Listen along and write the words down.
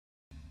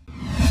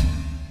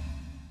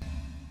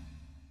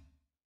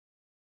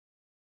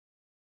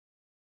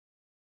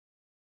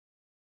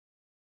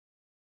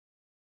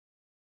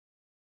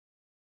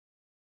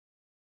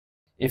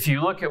if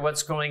you look at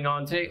what's going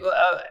on today,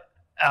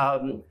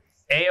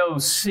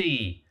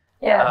 AOC,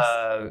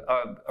 Yes.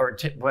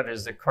 what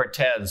is it,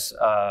 Cortez?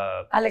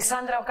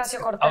 Alexandra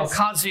Ocasio-Cortez.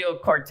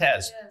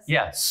 Ocasio-Cortez,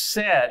 yes,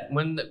 said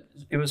when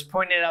it was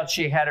pointed out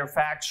she had her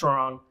facts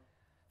wrong,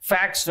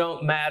 facts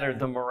don't matter,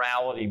 the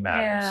morality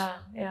matters.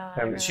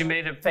 Yeah. She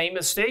made a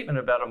famous statement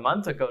about a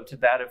month ago to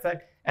that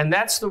effect. And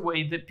that's the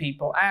way that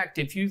people act.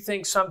 If you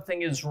think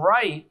something is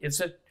right, it's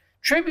a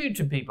tribute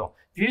to people.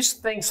 If you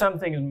think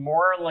something is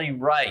morally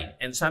right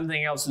and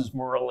something else is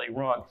morally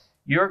wrong,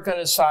 you're going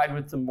to side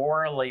with the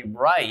morally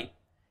right,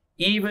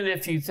 even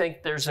if you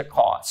think there's a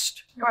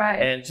cost. Right.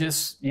 And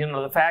just,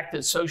 the fact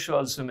that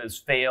socialism has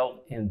failed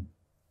in,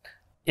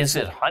 is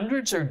it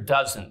hundreds or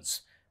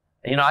dozens?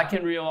 I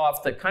can reel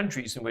off the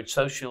countries in which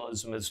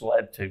socialism has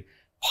led to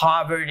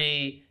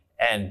poverty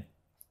and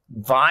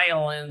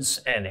violence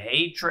and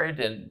hatred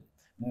and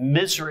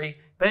misery,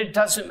 but it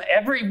doesn't,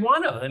 every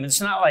one of them,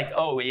 it's not like,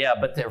 oh yeah,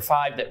 but there are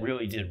 5 that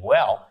really did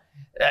well.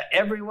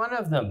 Every one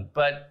of them,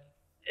 but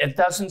it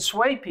doesn't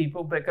sway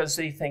people because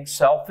they think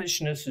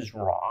selfishness is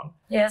wrong.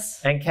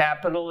 Yes. And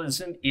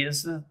capitalism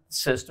is the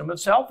system of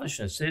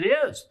selfishness. It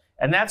is.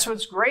 And that's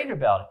what's great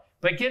about it.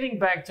 But getting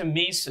back to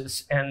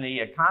Mises and The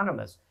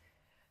Economist,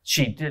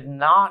 she did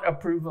not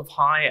approve of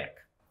Hayek.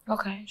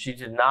 Okay. She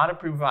did not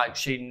approve of Hayek.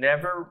 She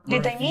never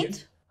Did they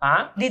meet?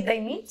 Huh? Did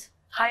they meet,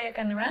 Hayek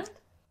and Rand?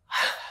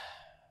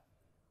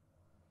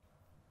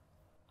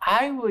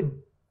 I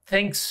would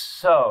think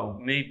so,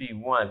 maybe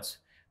once.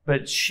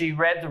 But she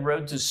read The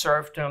Road to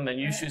Serfdom, and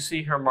you should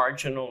see her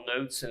marginal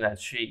notes in that.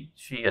 She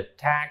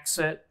attacks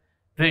it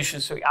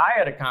viciously. I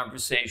had a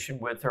conversation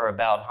with her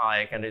about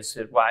Hayek, and I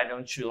said, why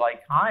don't you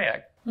like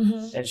Hayek?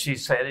 Mm-hmm. And she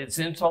said, it's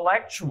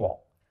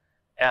intellectual.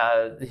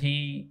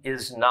 He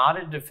is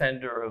not a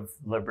defender of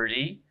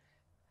liberty.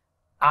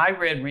 I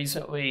read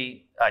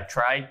recently,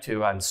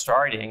 I'm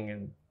starting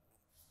and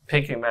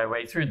picking my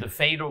way through The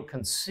Fatal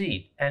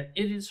Conceit, and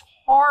it is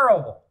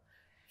horrible.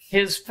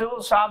 His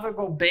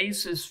philosophical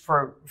basis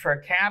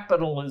for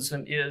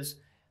capitalism is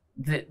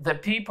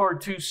that people are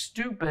too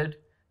stupid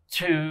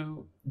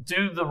to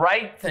do the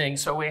right thing,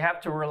 so we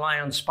have to rely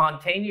on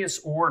spontaneous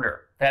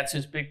order. That's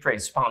his big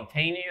phrase,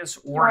 spontaneous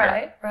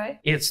order. Right.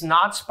 It's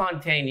not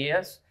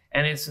spontaneous,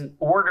 and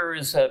order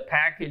is a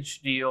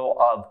package deal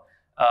of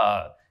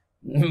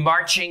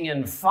marching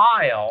in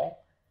file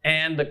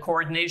and the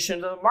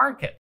coordination of the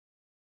market.